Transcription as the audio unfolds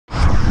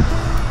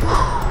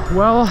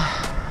Well,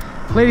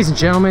 ladies and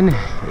gentlemen,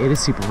 it is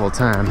Super Bowl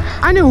time.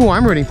 I know who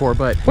I'm rooting for,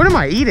 but what am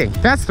I eating?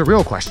 That's the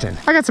real question.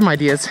 I got some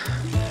ideas.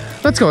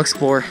 Let's go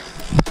explore.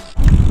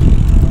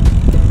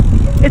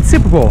 It's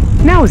Super Bowl.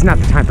 Now is not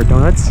the time for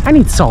donuts. I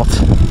need salt.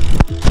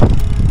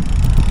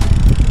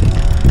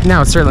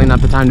 Now it's certainly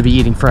not the time to be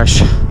eating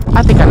fresh.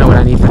 I think I know what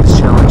I need for this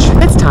challenge.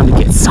 It's time to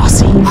get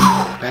saucy.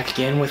 Back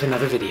again with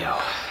another video.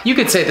 You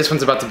could say this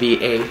one's about to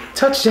be a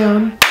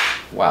touchdown.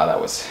 Wow,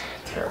 that was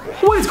terrible.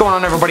 What is going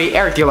on, everybody?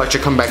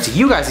 ErikTheElectric coming back to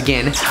you guys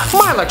again,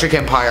 my electric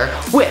empire,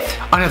 with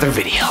another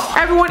video.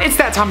 Everyone, it's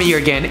that time of year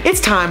again. It's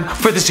time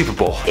for the Super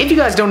Bowl. If you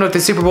guys don't know what the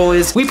Super Bowl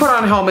is, we put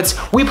on helmets,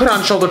 we put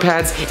on shoulder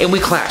pads, and we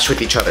clash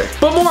with each other.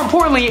 But more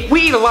importantly,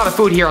 we eat a lot of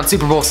food here on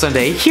Super Bowl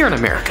Sunday here in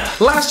America.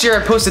 Last year,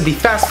 I posted the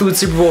fast food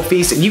Super Bowl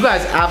feast, and you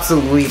guys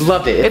absolutely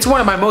loved it. It's one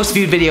of my most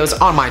viewed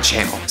videos on my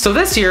channel. So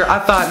this year, I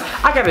thought,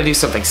 I gotta do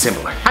something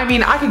similar. I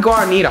mean, I could go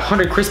out and eat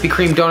 100 Krispy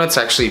Kreme donuts.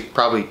 Actually,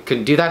 probably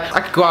couldn't do that. I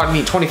could go out and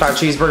eat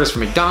 25 cheeseburgers from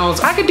McDonald's.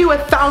 I could do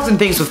 1,000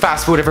 things with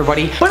fast food,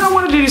 everybody, but I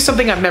wanted to do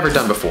something I've never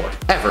done before,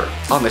 ever,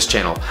 on this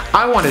channel.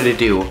 I wanted to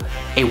do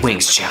a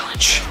wings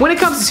challenge. When it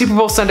comes to Super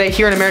Bowl Sunday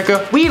here in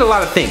America, we eat a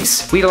lot of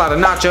things. We eat a lot of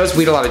nachos,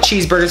 we eat a lot of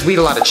cheeseburgers, we eat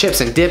a lot of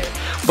chips and dip,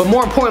 but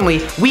more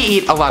importantly, we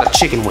eat a lot of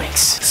chicken wings.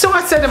 So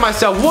I said to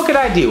myself, what could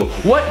I do?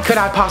 What could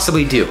I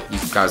possibly do? You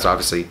guys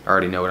obviously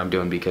already know what I'm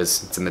doing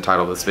because it's in the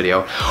title of this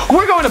video.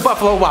 We're going to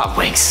Buffalo Wild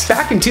Wings.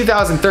 Back in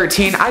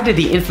 2013, I did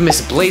the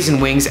infamous blazing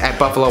wings at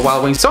Buffalo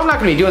Wild Wings, so I'm not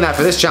gonna be doing that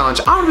for this challenge.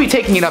 I'm gonna be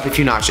taking it up a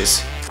few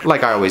notches,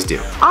 like I always do.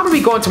 I'm gonna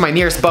be going to my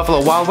nearest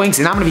Buffalo Wild Wings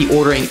and I'm gonna be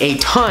ordering a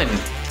ton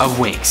of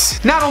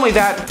wings. Not only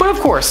that, but of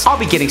course, I'll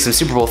be getting some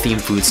Super Bowl themed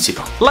foods too.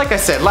 Like I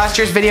said, last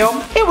year's video,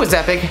 it was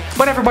epic,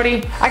 but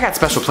everybody, I got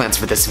special plans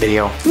for this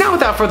video. Now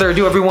without further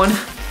ado, everyone,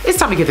 it's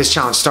time to get this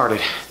challenge started.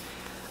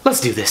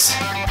 Let's do this.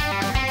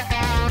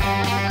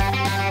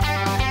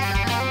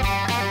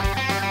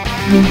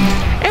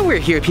 And we're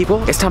here,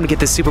 people. It's time to get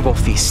this Super Bowl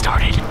feast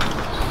started.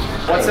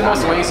 What's the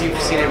most wings you've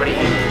seen anybody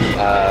eat?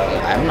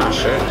 I'm not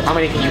sure. How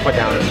many can you put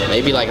down?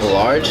 Maybe like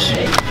large?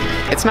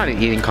 It's not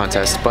an eating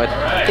contest, but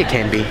it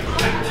can be.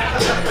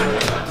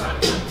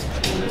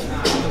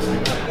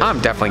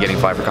 I'm definitely getting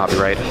flagged for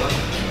copyright.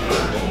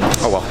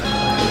 Oh well.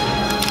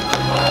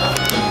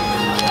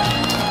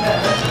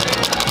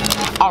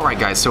 Alright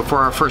guys, so for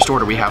our first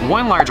order we have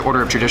 1 large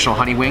order of traditional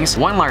honey wings,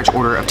 1 large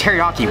order of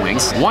teriyaki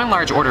wings, 1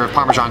 large order of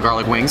Parmesan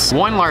garlic wings,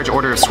 1 large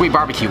order of sweet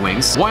barbecue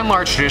wings, 1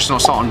 large traditional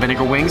salt and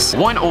vinegar wings,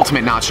 1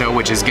 ultimate nacho,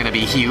 which is gonna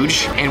be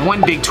huge, and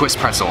 1 big twist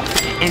pretzel.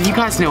 And you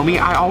guys know me,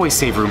 I always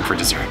save room for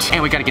dessert.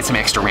 And we gotta get some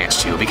extra ranch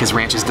too, because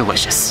ranch is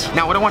delicious.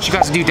 Now what I want you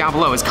guys to do down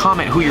below is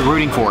comment who you're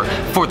rooting for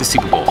the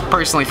Super Bowl.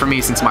 Personally for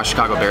me, since my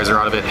Chicago Bears are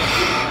out of it,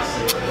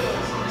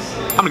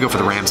 I'm gonna go for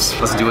the Rams.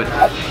 Let's do it.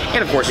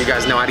 And of course you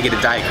guys know I had to get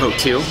a Diet Coke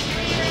too.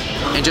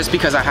 And just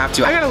because I have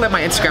to, I gotta let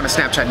my Instagram and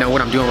Snapchat know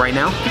what I'm doing right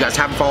now. If you guys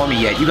haven't followed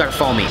me yet, you gotta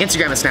follow me.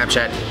 Instagram and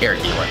Snapchat,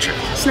 ErikTheElectric.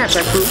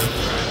 Snapchat proof.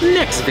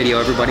 Next video,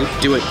 everybody.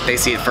 Do it. They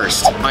see it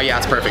first. Oh yeah,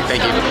 it's perfect.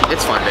 Thank you.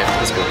 It's fine, babe.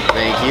 It's cool.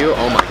 Thank you.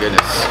 Oh my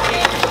goodness.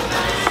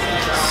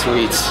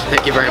 Sweet.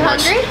 Thank you very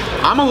much. Hungry?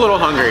 I'm a little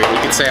hungry.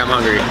 You could say I'm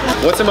hungry.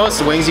 What's the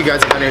most wings you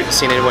guys have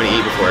seen anybody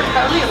eat before?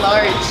 Probably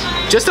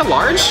large. Just a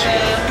large?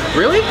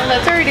 Really?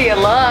 That's already a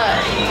lot.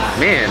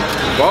 Man,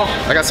 well,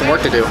 I got some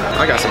work to do.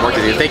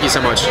 Thank you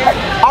so much.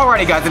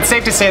 Alrighty guys, it's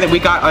safe to say that we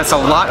got us a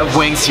lot of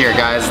wings here,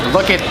 guys.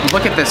 Look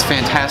at this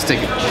fantastic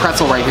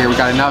pretzel right here. We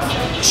got enough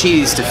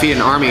cheese to feed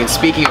an army, and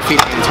speaking of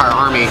feeding an entire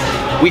army,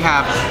 we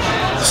have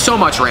so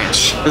much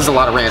ranch. This is a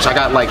lot of ranch. I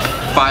got like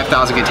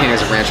 5,000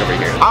 containers of ranch over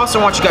here. I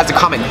also want you guys to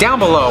comment down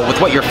below with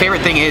what your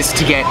favorite thing is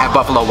to get at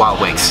Buffalo Wild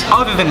Wings.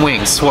 Other than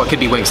wings, well, it could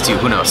be wings too,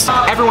 who knows.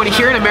 Everyone,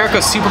 here in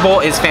America, Super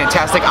Bowl is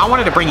fantastic. I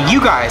wanted to bring you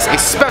guys a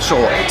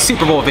special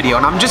Super Bowl video,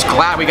 and I'm just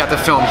glad we got to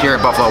film here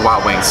at Buffalo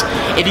Wild Wings.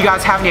 If you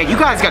guys haven't yet, you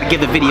guys gotta give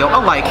the video a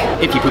like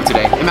if you poop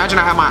today. Imagine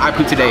I have my I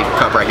poop today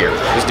cup right here.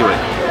 Just do it.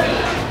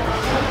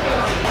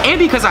 And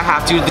because I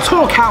have to, the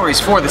total calories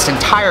for this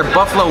entire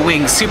Buffalo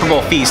Wings Super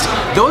Bowl feast,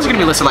 those are gonna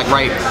be listed like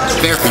right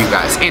there for you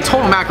guys. And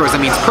total macros,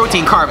 that means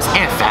protein, carbs,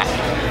 and fat.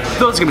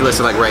 Those are gonna be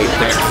listed like right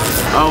there.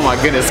 Oh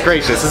my goodness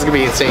gracious, this is gonna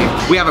be insane.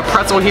 We have a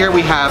pretzel here,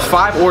 we have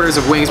 5 orders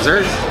of wings.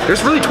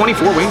 There's really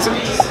 24 wings in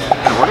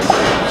an order?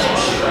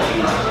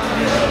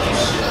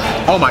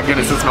 Oh my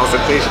goodness, it smells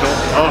sensational.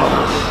 Oh,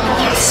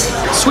 yes.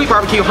 Sweet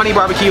barbecue, honey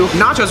barbecue,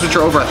 nachos which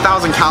are over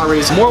 1,000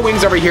 calories, more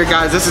wings over here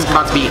guys. This is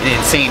about to be an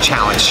insane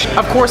challenge.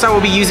 Of course I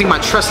will be using my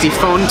trusty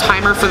phone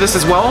timer for this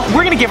as well.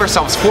 We're gonna give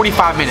ourselves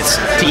 45 minutes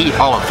to eat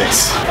all of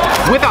this.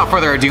 Without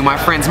further ado, my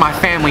friends, my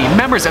family,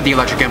 members of the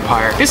Electric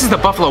Empire, this is the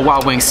Buffalo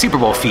Wild Wings Super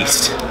Bowl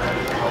feast.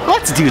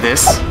 Let's do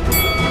this.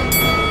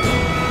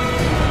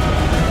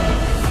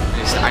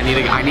 I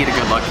need a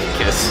good luck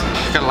kiss.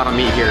 Got a lot of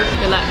meat here.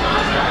 Good luck.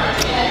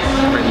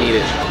 I need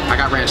it. I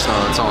got ranch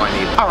though, that's all I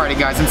need. Alrighty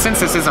guys, and since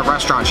this is a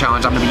restaurant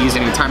challenge, I'm gonna be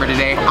using a timer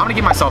today. I'm gonna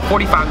give myself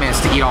 45 minutes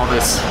to eat all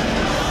this.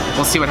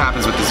 We'll see what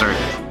happens with dessert.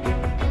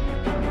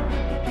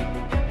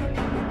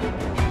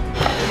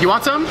 You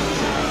want some?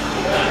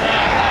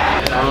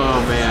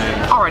 Oh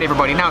man. Alright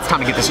everybody, now it's time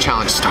to get this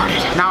challenge started.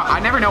 Now, I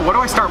never know, what do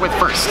I start with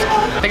first?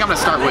 I think I'm gonna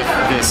start with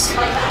this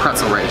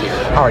pretzel right here.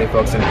 Alrighty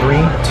folks, in 3,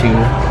 2,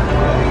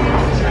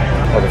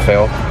 that was a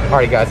fail.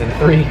 Alrighty guys, in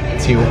 3,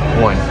 2,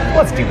 1,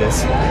 let's do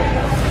this.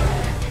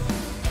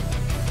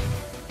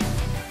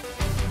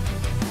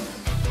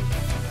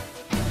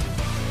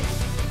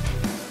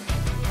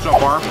 So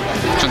far,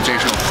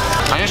 sensational.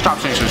 I need to stop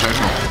saying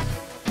sensational.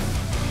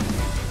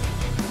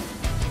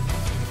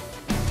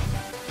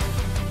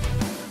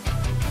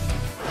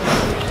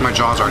 My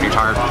jaw's already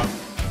tired.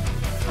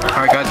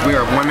 Alright guys, we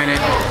are 1 minute,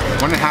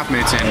 1.5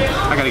 minutes in.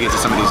 I gotta get to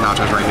some of these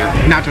nachos right here.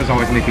 Nachos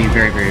always make me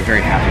very, very, very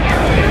happy.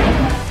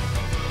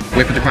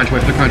 Wait for the crunch,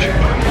 wait for the crunch.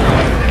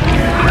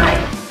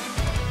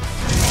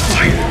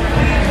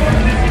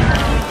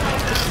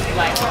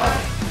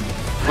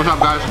 What's up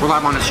guys? We're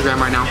live on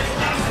Instagram right now.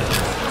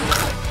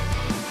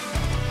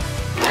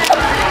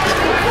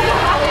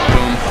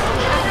 Boom.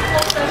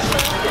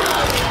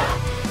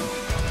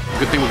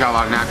 Good thing we got a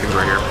lot of napkins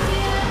right here.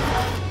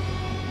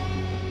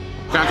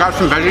 Can I grab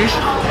some veggies?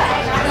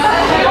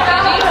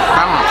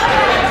 Balance.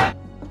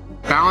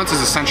 Balance is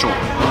essential.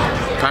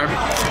 Okay?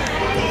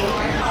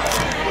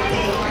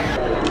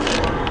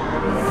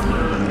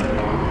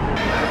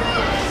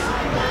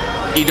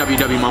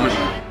 EWW moment.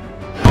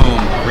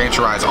 Boom.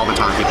 Rancher eyes all the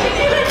time, people.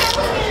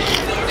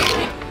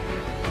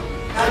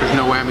 There's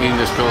no way I'm eating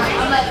this filth.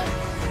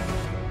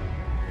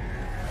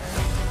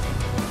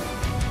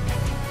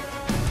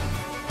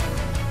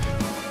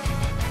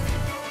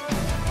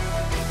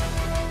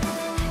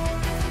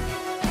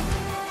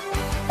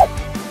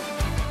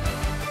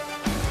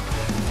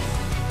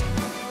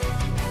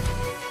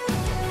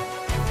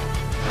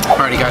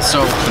 Alrighty guys,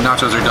 so the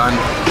nachos are done.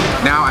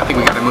 Now I think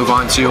we gotta move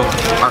on to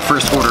our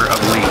first order of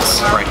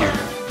wings right here.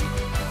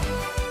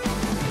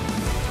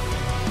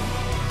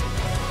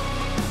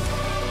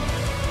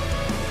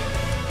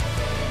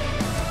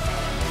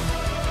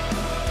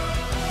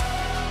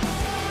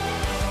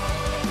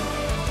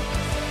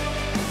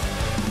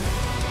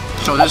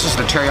 So this is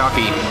the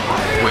teriyaki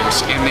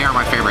wings, and they are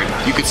my favorite.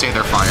 You could say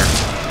they're fire.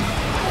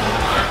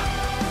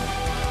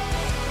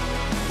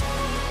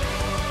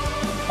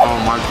 Oh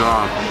my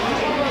god.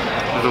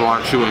 There's a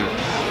lot of chewing.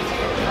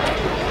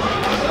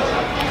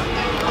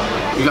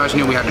 You guys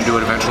knew we had to do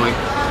it eventually.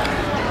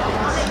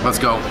 Let's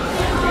go.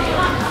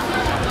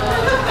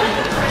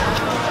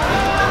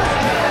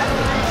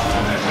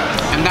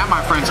 And that,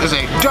 my friends, is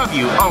a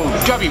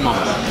W-O-W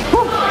moment.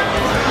 Woo!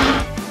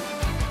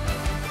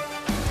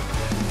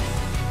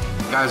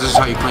 Guys, this is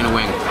how you clean a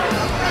wing.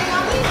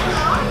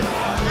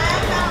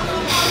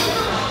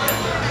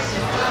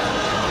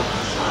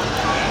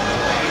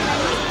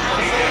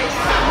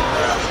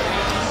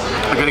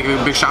 I gotta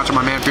give a big shout out to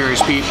my man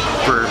Furious Pete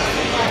for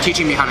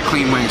teaching me how to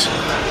clean wings.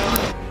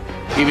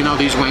 Even though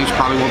these wings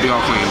probably won't be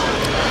all clean.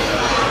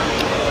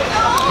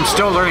 I'm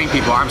still learning,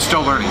 people. I'm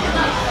still learning.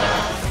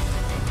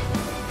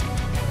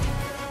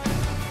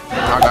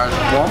 Alright guys,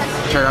 well,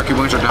 teriyaki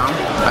wings are down.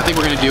 I think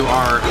we're gonna do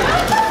our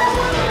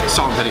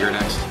salt and vinegar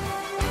next.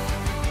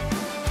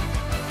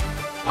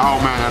 Oh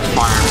man, that's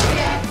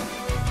fire.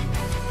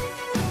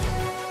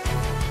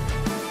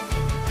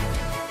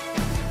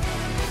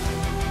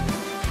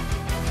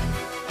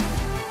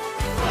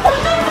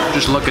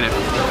 Just look at it.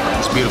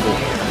 It's beautiful.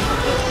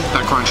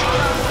 That crunch.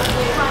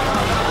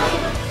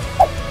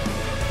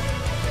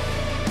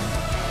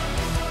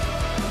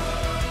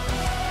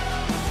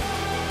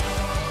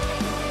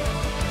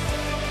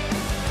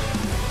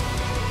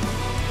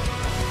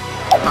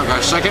 Alright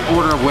guys, second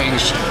order of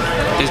wings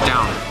is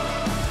down.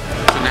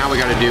 So now we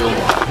gotta do...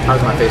 How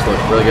does my face look?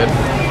 Really good?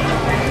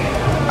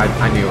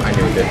 I knew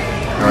it did.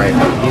 Alright,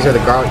 these are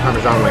the garlic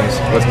parmesan wings.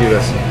 Let's do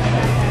this.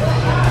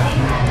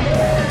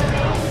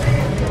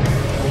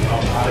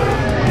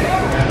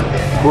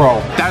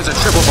 Bro, that is a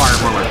triple fire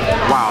moment.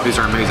 Wow, these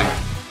are amazing.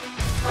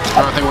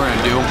 Another thing we're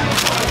gonna do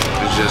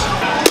is just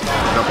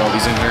dump all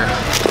these in here.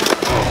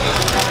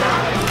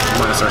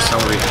 Minus our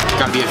celery.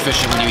 Gotta be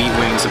efficient when you eat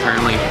wings,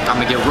 apparently. I'm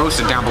gonna get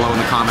roasted down below in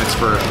the comments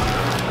for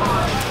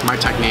my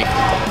technique.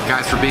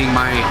 Guys, for being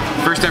my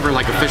first ever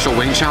like official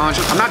wing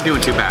challenge, I'm not doing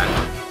too bad.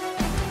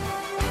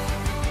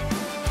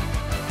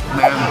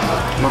 Man,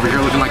 I'm over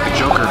here looking like the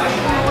Joker.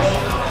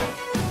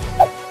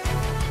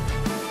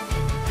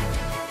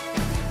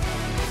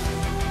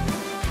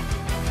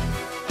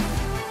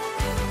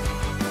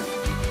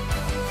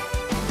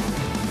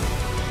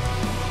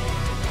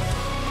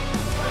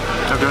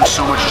 I've done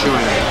so much chewing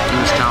in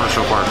this challenge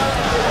so far.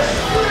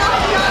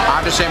 I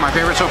have to say my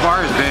favorite so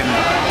far has been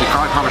the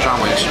garlic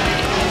parmesan wings.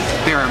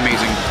 They are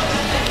amazing.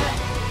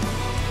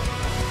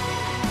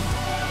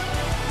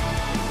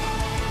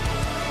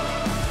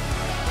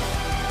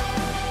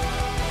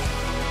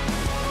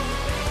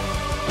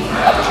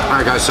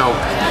 Alright guys, so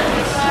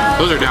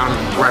those are down.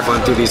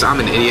 Rifling through these. I'm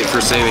an idiot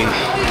for saving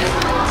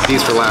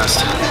these for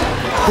last.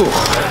 Whew.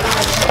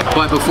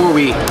 But before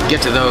we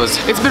get to those,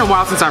 it's been a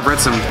while since I've read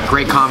some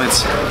great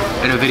comments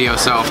in a video,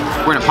 so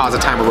we're gonna pause the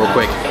timer real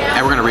quick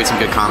and we're gonna read some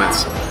good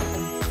comments.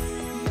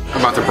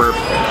 I'm about to burp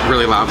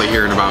really loudly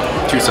here in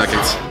about 2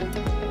 seconds.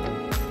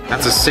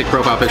 That's a sick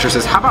profile picture.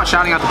 Says, how about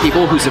shouting out the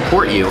people who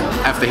support you?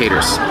 F the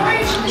haters.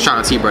 Shout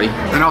out to you, buddy.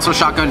 And also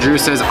Shotgun Drew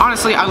says,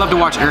 honestly, I love to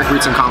watch Erik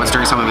read some comments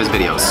during some of his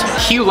videos.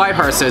 Hugh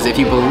Lightheart says, if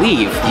you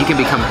believe, you can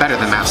become better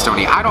than Matt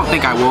Stoney. I don't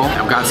think I will.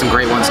 I've got some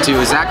great ones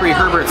too. Zachary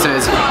Herbert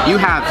says, you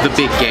have the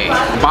big gay.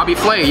 Bobby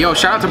Flay, yo,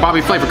 shout out to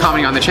Bobby Flay for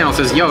commenting on the channel.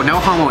 Says, yo, no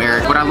homo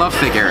Erik, but I love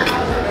thick Erik.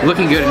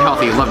 Looking good and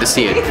healthy, love to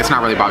see it. It's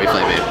not really Bobby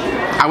Flay, babe.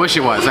 I wish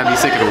it was. I'd be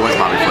sick if it was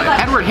Bobby Flay.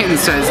 Edward Hinton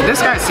says,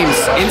 this guy seems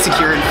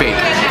insecure and fake.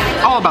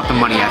 All about the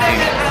money, I think.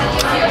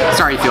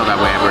 Sorry you feel that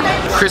way, Edward.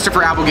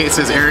 Christopher Applegate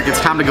says, Erik, it's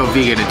time to go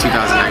vegan in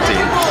 2019.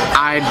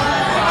 I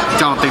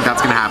don't think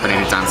that's gonna happen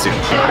anytime soon.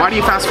 Why do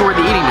you fast forward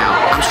the eating now?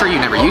 I'm sure you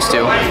never used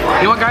to.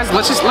 You know what, guys?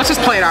 Let's just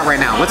play it out right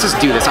now. Let's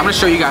just do this. I'm gonna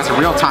show you guys in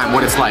real time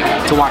what it's like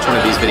to watch one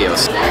of these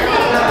videos.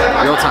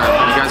 Real time.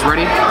 You guys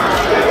ready?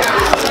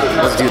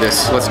 Let's do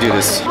this. Let's do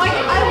this.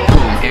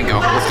 Boom, and go.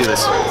 Let's do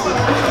this.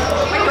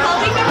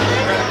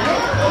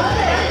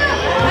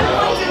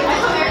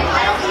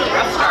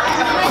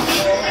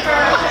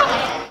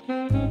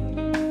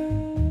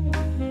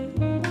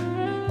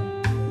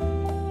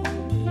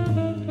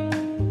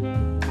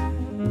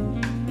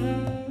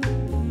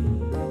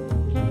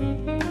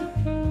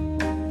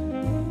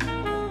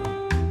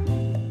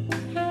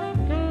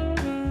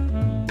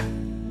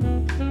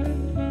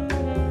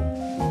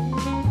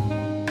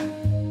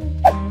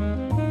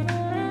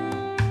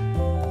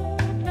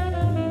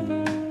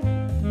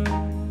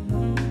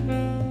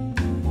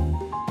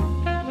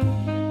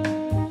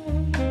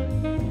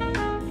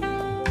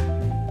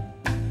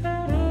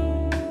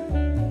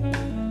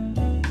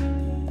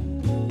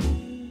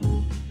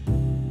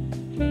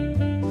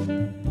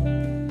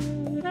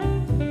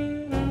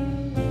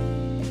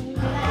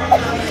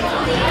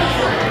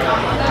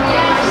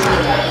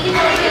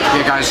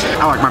 Yeah, guys,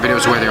 I like my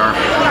videos the way they are.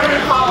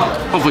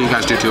 Hopefully you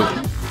guys do too.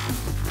 I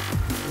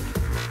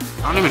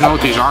don't even know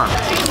what these are.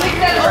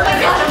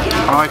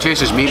 All I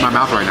taste is meat in my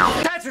mouth right now.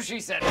 That's what she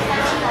said.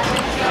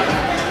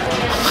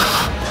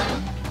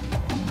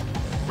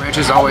 Ranch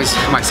is always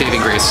my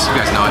saving grace. You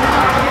guys know it.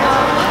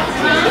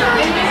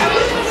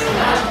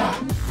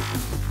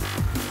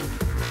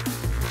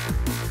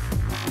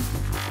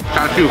 Can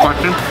I ask you a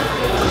question?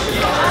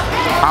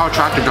 How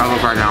attractive do I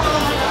look right now?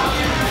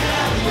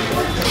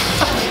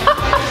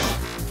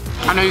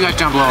 I know you guys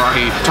down below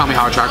already tell me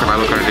how attractive I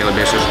look on a daily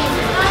basis.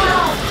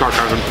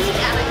 Sarcasm.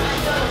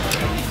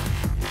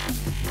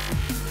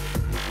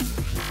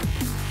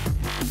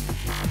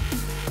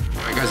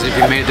 Alright guys, if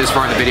you made it this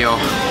far in the video,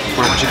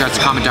 what I want you guys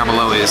to comment down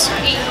below is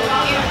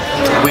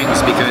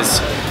wings,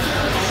 because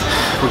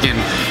we're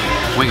getting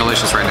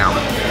wingalicious right now.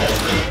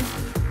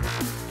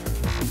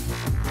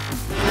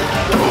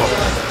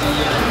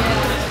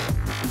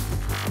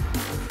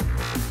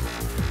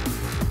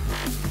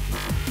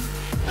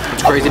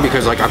 It's crazy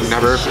because like I've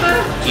never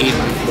eaten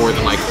more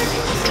than like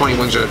 20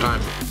 wings at a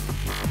time.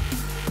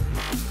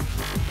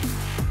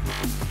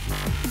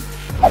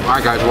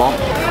 Alright guys, well,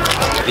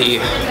 the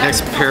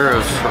next pair,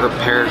 I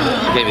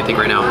can't even think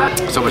right now.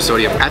 So much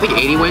sodium. I think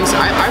 80 wings.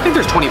 I think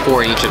there's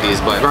 24 in each of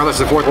these, but regardless,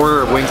 the fourth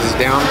order of wings is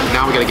down.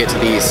 Now we gotta get to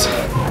these.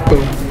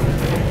 Boom.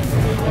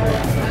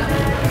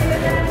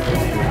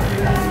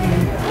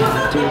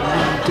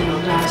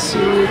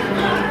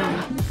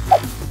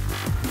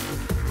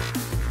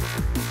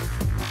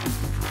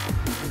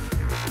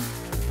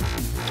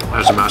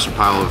 There's a massive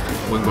pile of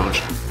wing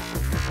bones.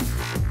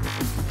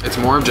 It's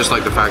more of just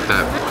like the fact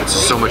that it's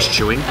so much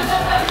chewing.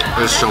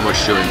 There's so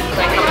much chewing.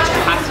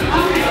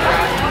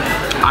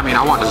 I mean,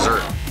 I want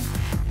dessert.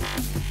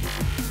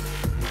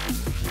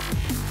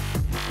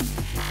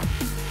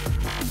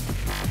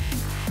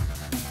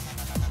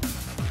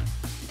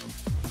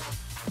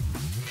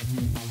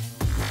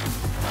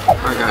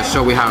 Alright guys,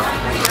 so we have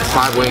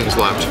 5 wings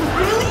left.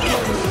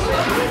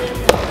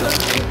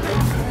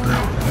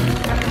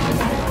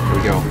 Here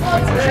we go.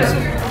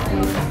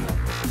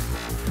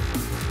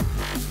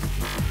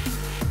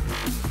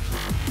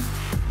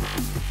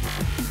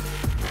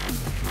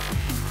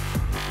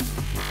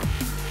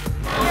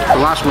 The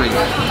last wing.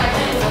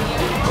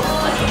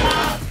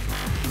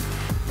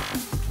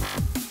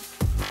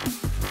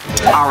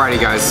 Alrighty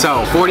guys,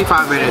 so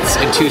 45 minutes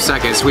and 2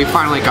 seconds. We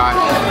finally got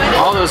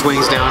all those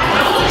wings down.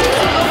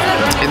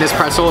 And this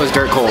pretzel is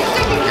dirt cold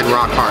and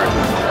rock hard.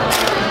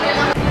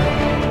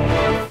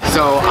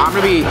 So I'm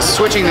gonna be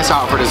switching this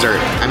out for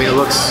dessert. I mean, it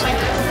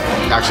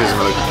actually doesn't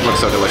really look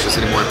so delicious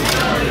anymore.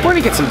 We're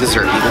gonna get some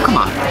dessert, people. Come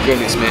on.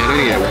 Goodness, man, I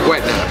need a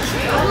wet nap.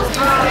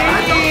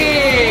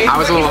 I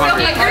was a little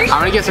hungry. I'm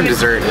gonna get some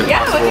dessert if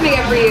possible. What can I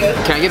get for you?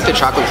 Can I get the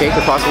chocolate cake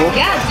if possible?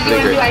 Yeah, do you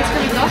want to do ice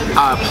cream as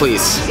well?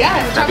 Please.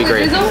 Yeah, that'd be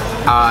great. Drizzle?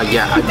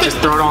 Yeah, just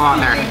throw it all on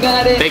there.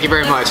 Got it. Thank you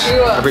very much.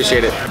 I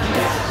appreciate it.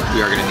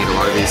 We are gonna need a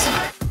lot of these.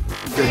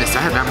 Goodness,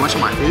 I had that much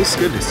on my face.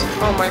 Goodness.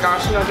 Oh my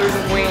gosh, no, there's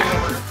a wing.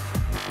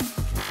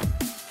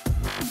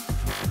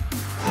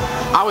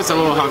 I was a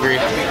little hungry.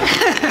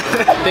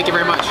 Thank you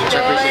very much. I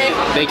appreciate it.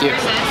 Thank you.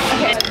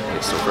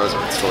 It's still frozen.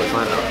 It's totally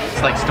fine though.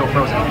 It's like still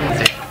frozen.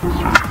 That's it.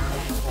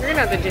 You're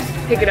gonna have to just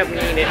pick it up and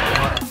eat it.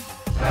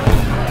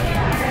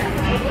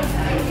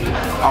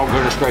 Oh,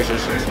 goodness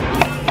gracious.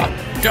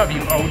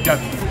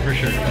 W-O-W, for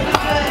sure.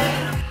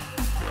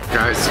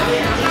 Guys,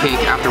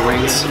 cake after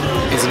wings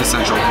is an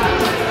essential.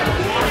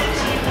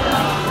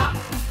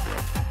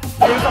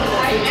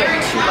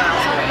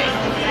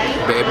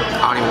 Babe,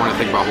 I don't even want to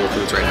think about Whole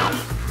Foods right now.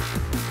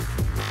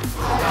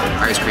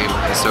 Ice cream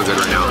is so good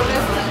right now.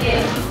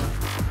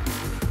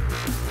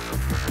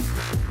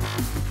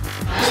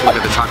 Just look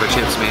at the chocolate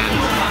chips, man.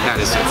 That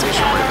is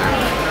sensational right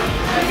there.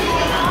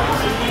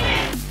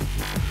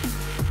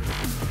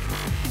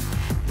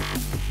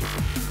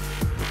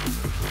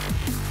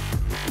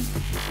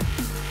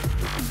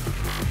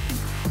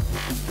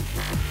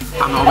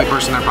 I'm the only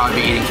person that'd probably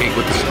be eating cake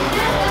with this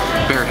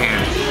bare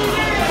hand.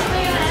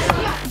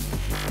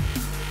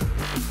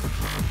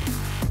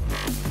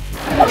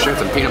 I'm sure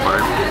it's some peanut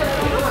butter.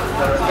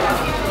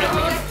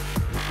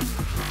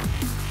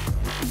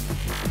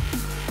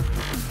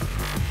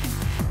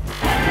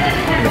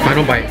 And the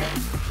final bite.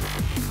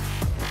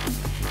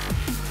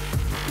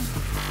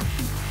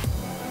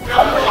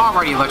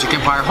 Alrighty, Electric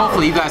Empire,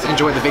 hopefully you guys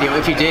enjoyed the video.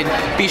 If you did,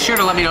 be sure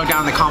to let me know down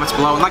in the comments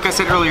below. And like I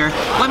said earlier,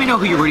 let me know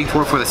who you're rooting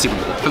for the Super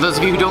Bowl. For those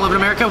of you who don't live in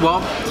America, well,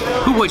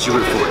 who would you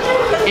root for?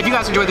 If you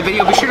guys enjoyed the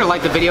video, be sure to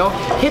like the video,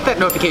 hit that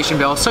notification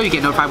bell so you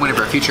get notified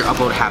whenever a future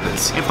upload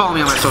happens. And follow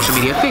me on my social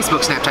media,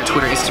 Facebook, Snapchat,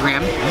 Twitter,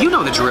 Instagram. You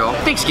know the drill.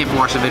 Thanks again for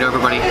watching the video,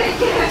 everybody.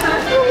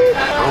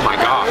 Oh my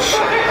gosh.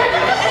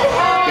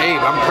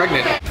 Babe, I'm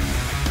pregnant.